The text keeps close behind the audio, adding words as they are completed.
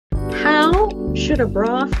should a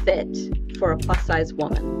bra fit for a plus size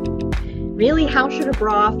woman? Really, how should a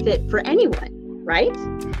bra fit for anyone, right?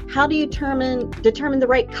 How do you determine the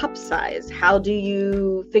right cup size? How do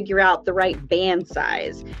you figure out the right band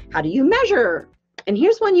size? How do you measure? And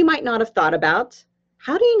here's one you might not have thought about.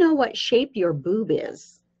 How do you know what shape your boob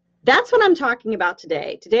is? That's what I'm talking about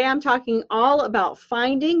today. Today I'm talking all about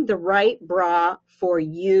finding the right bra for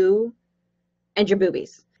you and your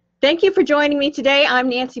boobies. Thank you for joining me today. I'm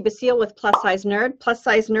Nancy Basile with Plus Size Nerd. Plus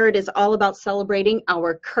Size Nerd is all about celebrating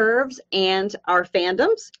our curves and our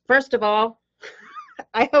fandoms. First of all,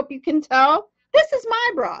 I hope you can tell, this is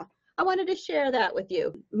my bra. I wanted to share that with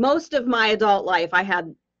you. Most of my adult life, I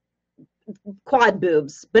had quad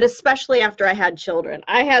boobs, but especially after I had children.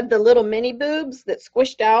 I had the little mini boobs that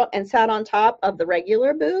squished out and sat on top of the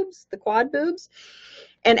regular boobs, the quad boobs.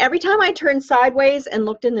 And every time I turned sideways and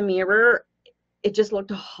looked in the mirror, it just looked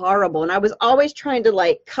horrible. And I was always trying to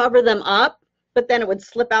like cover them up, but then it would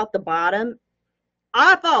slip out the bottom.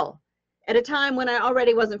 Awful. At a time when I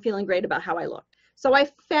already wasn't feeling great about how I looked. So I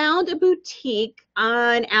found a boutique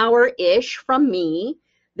an hour-ish from me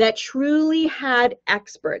that truly had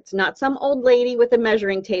experts, not some old lady with a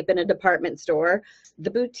measuring tape in a department store. The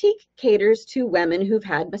boutique caters to women who've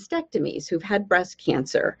had mastectomies, who've had breast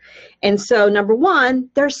cancer. And so number one,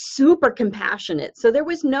 they're super compassionate. So there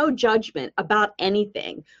was no judgment about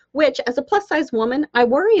anything, which as a plus size woman, I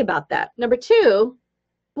worry about that. Number two,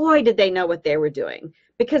 boy, did they know what they were doing,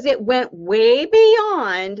 because it went way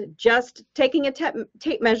beyond just taking a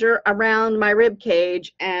tape measure around my rib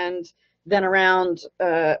cage and then around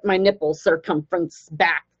my nipple circumference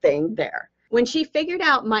back thing there. When she figured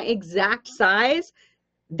out my exact size,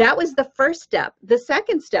 that was the first step. The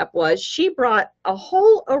second step was she brought a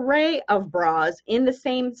whole array of bras in the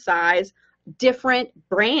same size, different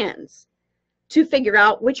brands, to figure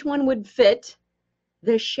out which one would fit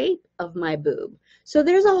the shape of my boob. So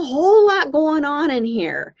there's a whole lot going on in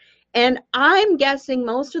here. And I'm guessing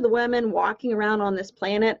most of the women walking around on this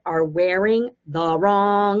planet are wearing the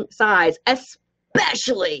wrong size,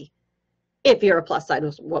 especially if you're a plus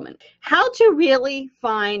size woman. How to really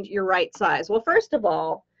find your right size? Well, first of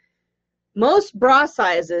all, most bra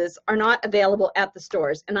sizes are not available at the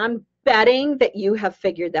stores. And I'm betting that you have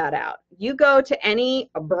figured that out. You go to any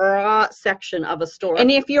bra section of a store, and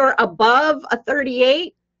if you're above a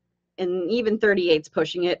 38, and even 38's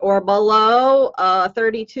pushing it, or below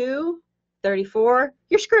 32, 34,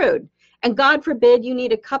 you're screwed. And God forbid you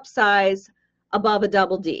need a cup size above a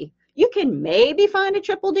double D. You can maybe find a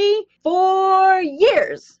triple D. For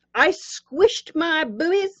years, I squished my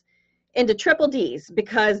boobies into triple Ds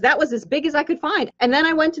because that was as big as I could find. And then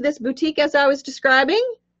I went to this boutique as I was describing.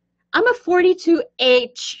 I'm a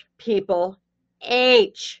 42H, people.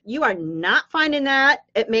 H. You are not finding that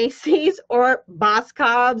at Macy's or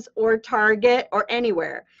Boscov's or Target or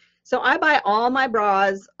anywhere. So I buy all my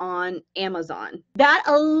bras on Amazon. That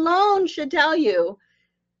alone should tell you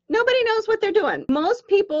nobody knows what they're doing. Most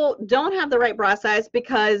people don't have the right bra size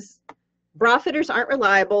because bra fitters aren't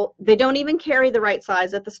reliable. They don't even carry the right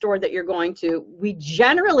size at the store that you're going to. We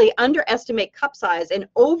generally underestimate cup size and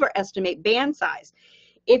overestimate band size.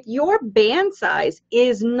 If your band size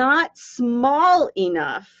is not small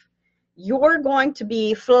enough, you're going to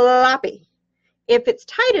be floppy. If it's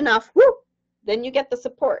tight enough, whoop, then you get the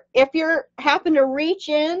support. If you're happen to reach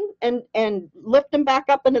in and lift them back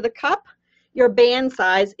up into the cup, your band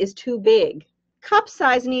size is too big. Cup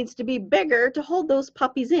size needs to be bigger to hold those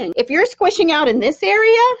puppies in. If you're squishing out in this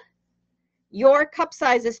area, your cup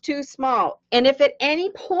size is too small. And if at any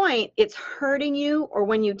point it's hurting you, or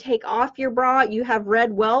when you take off your bra, you have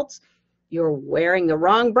red welts, you're wearing the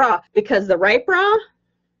wrong bra. Because the right bra,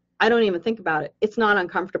 I don't even think about it. It's not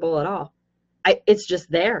uncomfortable at all. It's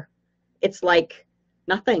just there. It's like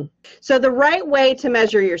nothing. So the right way to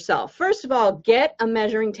measure yourself, first of all, get a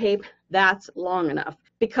measuring tape that's long enough.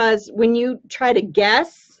 Because when you try to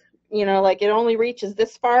guess, you know, like it only reaches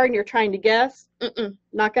this far and you're trying to guess,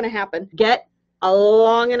 not going to happen. Get a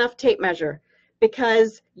long enough tape measure,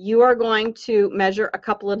 because you are going to measure a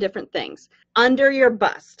couple of different things. Under your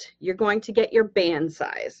bust, you're going to get your band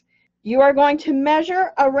size. You are going to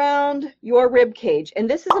measure around your rib cage. And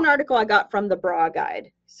this is an article I got from the Bra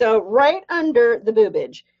Guide. So right under the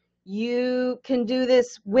boobage, you can do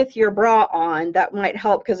this with your bra on. That might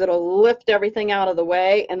help because it'll lift everything out of the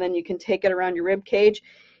way, and then you can take it around your rib cage.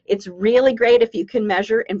 It's really great if you can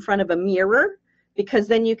measure in front of a mirror, because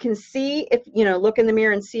then you can see if, you know, look in the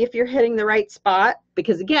mirror and see if you're hitting the right spot,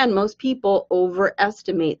 because again, most people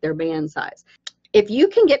overestimate their band size. If you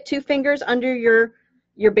can get 2 fingers under your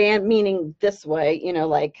band, meaning this way, you know,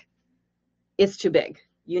 like it's too big.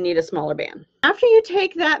 You need a smaller band. After you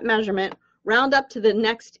take that measurement, round up to the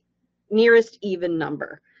next nearest even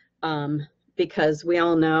number, because we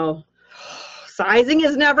all know sizing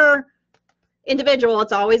is never individual.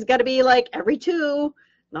 It's always got to be like every 2,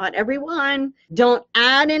 not every 1. Don't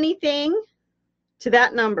add anything to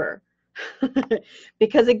that number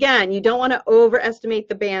because again, you don't want to overestimate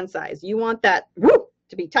the band size. You want that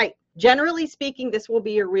to be tight. Generally speaking, this will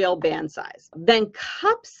be your real band size. Then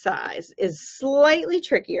cup size is slightly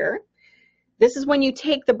trickier. This is when you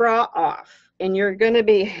take the bra off and you're going to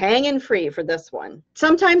be hanging free for this one.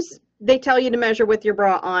 Sometimes they tell you to measure with your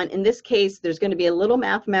bra on. In this case, there's going to be a little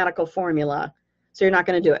mathematical formula, so you're not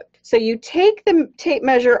going to do it. So you take the tape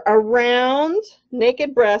measure around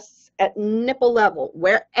naked breasts at nipple level,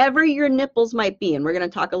 wherever your nipples might be, and we're going to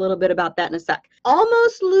talk a little bit about that in a sec.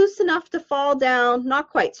 Almost loose enough to fall down, not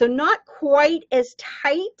quite. So not quite as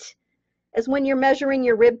tight as when you're measuring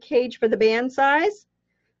your rib cage for the band size,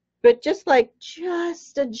 but just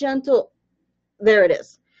a gentle, there it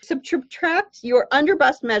is. Subtract your under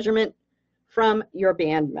bust measurement from your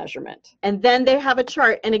band measurement. And then they have a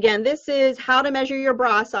chart. And again, this is how to measure your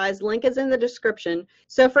bra size. Link is in the description.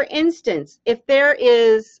 So for instance, if there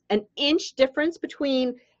is an inch difference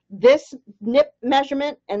between this nip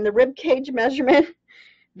measurement and the rib cage measurement,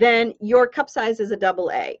 then your cup size is a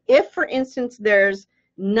AA. If, for instance, there's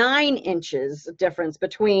 9 inches difference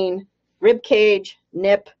between rib cage,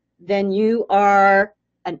 nip, then you are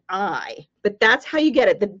an I. But that's how you get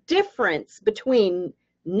it. The difference between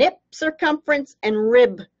nip circumference and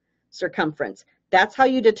rib circumference. That's how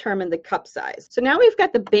you determine the cup size. So now we've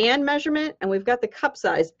got the band measurement and we've got the cup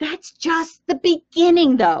size. That's just the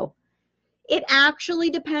beginning though. It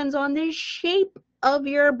actually depends on the shape of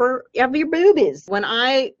your boobies. When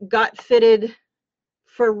I got fitted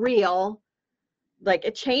for real,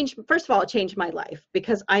 it changed, first of all, it changed my life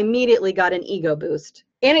because I immediately got an ego boost.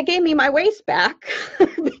 And it gave me my waist back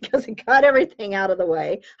because it got everything out of the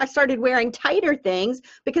way. I started wearing tighter things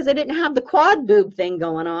because I didn't have the quad boob thing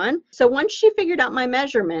going on. So once she figured out my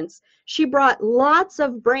measurements, she brought lots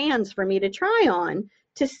of brands for me to try on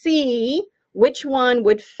to see which one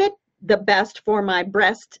would fit the best for my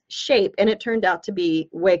breast shape. And it turned out to be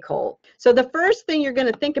Wacoal. So the first thing you're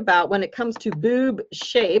going to think about when it comes to boob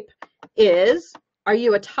shape is, are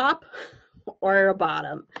you a top or a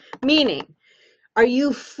bottom? Meaning, are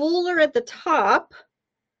you fuller at the top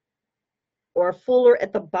or fuller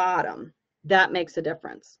at the bottom? That makes a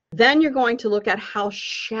difference. Then you're going to look at how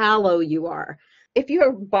shallow you are. If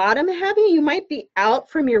you're bottom heavy, you might be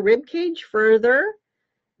out from your rib cage further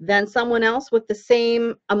than someone else with the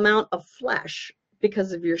same amount of flesh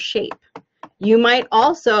because of your shape. You might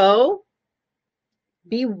also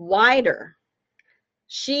be wider.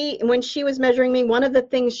 When she was measuring me, one of the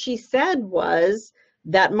things she said was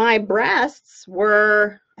that my breasts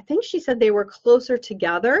were, I think she said they were closer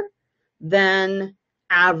together than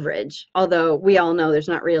average, although we all know there's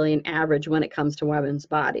not really an average when it comes to women's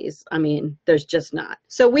bodies. I mean, there's just not.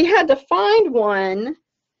 So we had to find one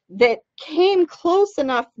that came close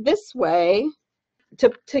enough this way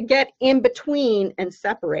to get in between and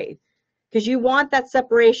separate, because you want that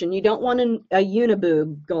separation. You don't want a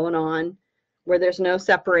uniboob going on where there's no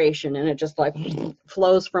separation and it just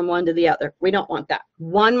flows from one to the other. We don't want that.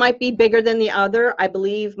 One might be bigger than the other. I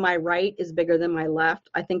believe my right is bigger than my left.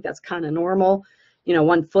 I think that's kind of normal. You know,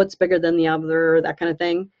 one foot's bigger than the other, that kind of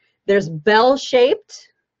thing. There's bell-shaped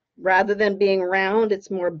rather than being round.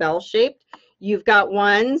 It's more bell-shaped. You've got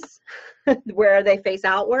ones where they face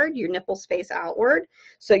outward, your nipples face outward,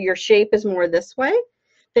 so your shape is more this way.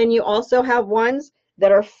 Then you also have ones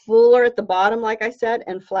that are fuller at the bottom, like I said,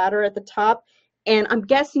 and flatter at the top. And I'm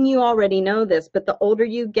guessing you already know this, but the older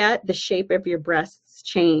you get, the shape of your breasts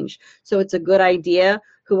change. So it's a good idea,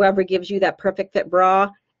 whoever gives you that perfect fit bra,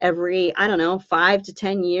 every, I don't know, 5 to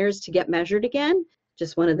 10 years to get measured again.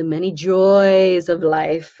 Just one of the many joys of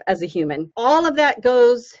life as a human. All of that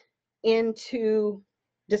goes into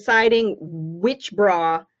deciding which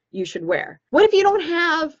bra you should wear. What if you don't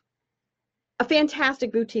have a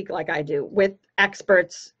fantastic boutique like I do with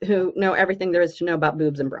experts who know everything there is to know about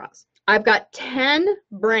boobs and bras? I've got 10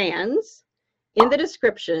 brands in the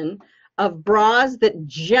description of bras that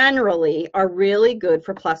generally are really good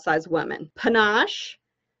for plus size women. Panache,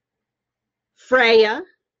 Freya,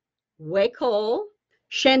 Wacoal,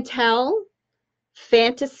 Chantelle,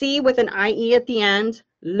 Fantasie with an IE at the end,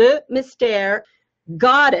 Mystere,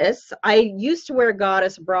 Goddess. I used to wear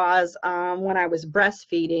Goddess bras when I was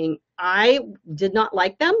breastfeeding. I did not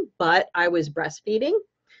like them, but I was breastfeeding.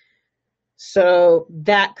 So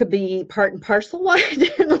that could be part and parcel why I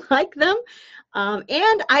didn't like them.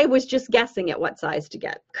 And I was just guessing at what size to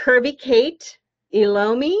get. Curvy Kate,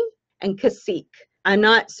 Elomi, and Cacique. I'm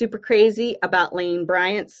not super crazy about Lane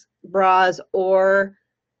Bryant's bras or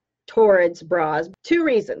Torrid's bras. 2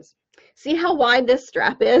 reasons. See how wide this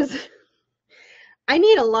strap is? I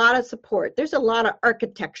need a lot of support. There's a lot of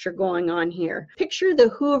architecture going on here. Picture the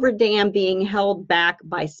Hoover Dam being held back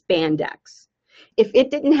by spandex. If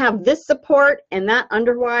it didn't have this support and that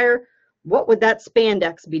underwire, what would that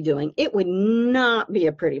spandex be doing? It would not be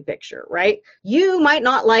a pretty picture, right? You might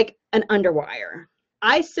not like an underwire.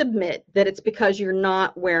 I submit that it's because you're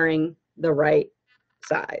not wearing the right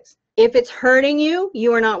size. If it's hurting you,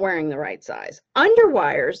 you are not wearing the right size.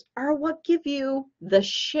 Underwires are what give you the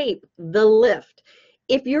shape, the lift.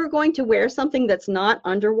 If you're going to wear something that's not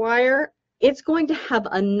underwire, it's going to have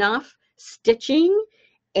enough stitching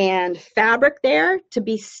and fabric there to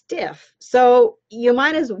be stiff. So you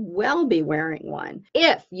might as well be wearing one.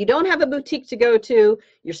 If you don't have a boutique to go to,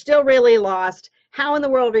 you're still really lost. How in the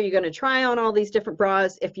world are you going to try on all these different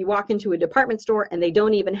bras if you walk into a department store and they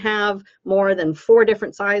don't even have more than 4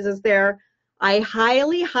 different sizes there? I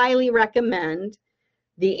highly, highly recommend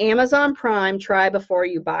the Amazon Prime Try Before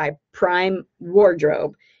You Buy Prime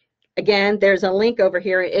Wardrobe. Again, there's a link over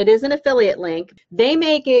here. It is an affiliate link. They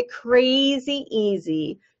make it crazy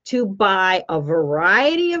easy to buy a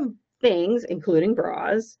variety of things, including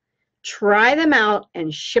bras, try them out,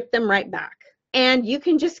 and ship them right back. And you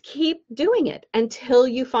can just keep doing it until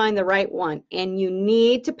you find the right one. And you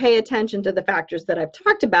need to pay attention to the factors that I've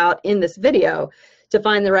talked about in this video to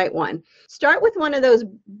find the right one. Start with one of those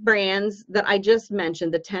brands that I just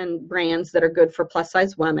mentioned, the 10 brands that are good for plus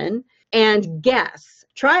size women, and guess.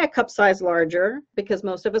 Try a cup size larger, because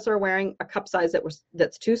most of us are wearing a cup size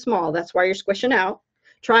that's too small. That's why you're squishing out.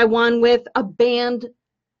 Try one with a band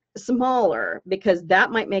smaller, because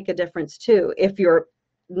that might make a difference too if you're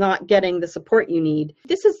not getting the support you need.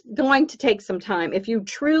 This is going to take some time if you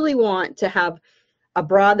truly want to have a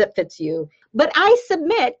bra that fits you. But I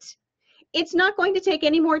submit it's not going to take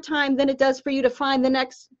any more time than it does for you to find the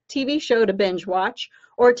next TV show to binge watch,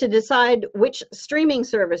 or to decide which streaming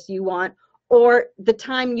service you want, or the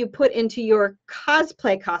time you put into your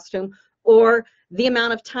cosplay costume, or the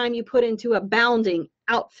amount of time you put into a bounding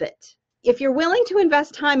outfit. If you're willing to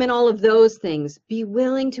invest time in all of those things, be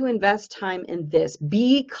willing to invest time in this,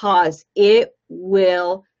 because it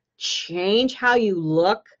will change how you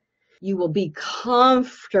look. You will be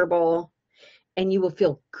comfortable and you will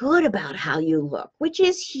feel good about how you look, which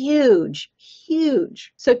is huge,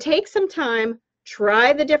 huge. So take some time,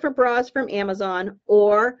 try the different bras from Amazon,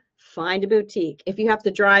 or find a boutique. If you have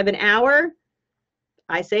to drive an hour,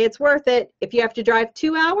 I say it's worth it. If you have to drive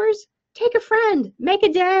 2 hours, take a friend, make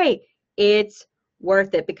a day. It's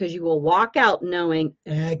worth it, because you will walk out knowing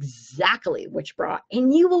exactly which bra,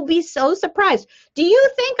 and you will be so surprised. Do you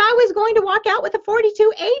think I was going to walk out with a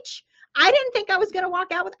 42H? I didn't think I was going to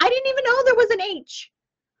walk out with, I didn't even know there was an H.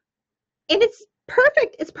 And it's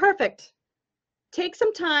perfect. It's perfect. Take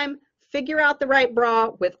some time, figure out the right bra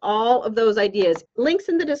with all of those ideas. Links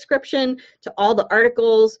in the description to all the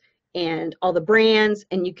articles and all the brands,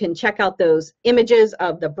 and you can check out those images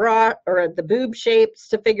of the bra or the boob shapes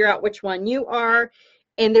to figure out which one you are.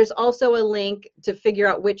 And there's also a link to figure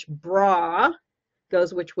out which bra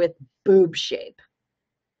goes with boob shape.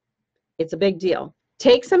 It's a big deal.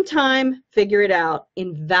 Take some time, figure it out,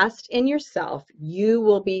 invest in yourself. You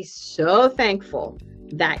will be so thankful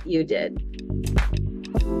that you did.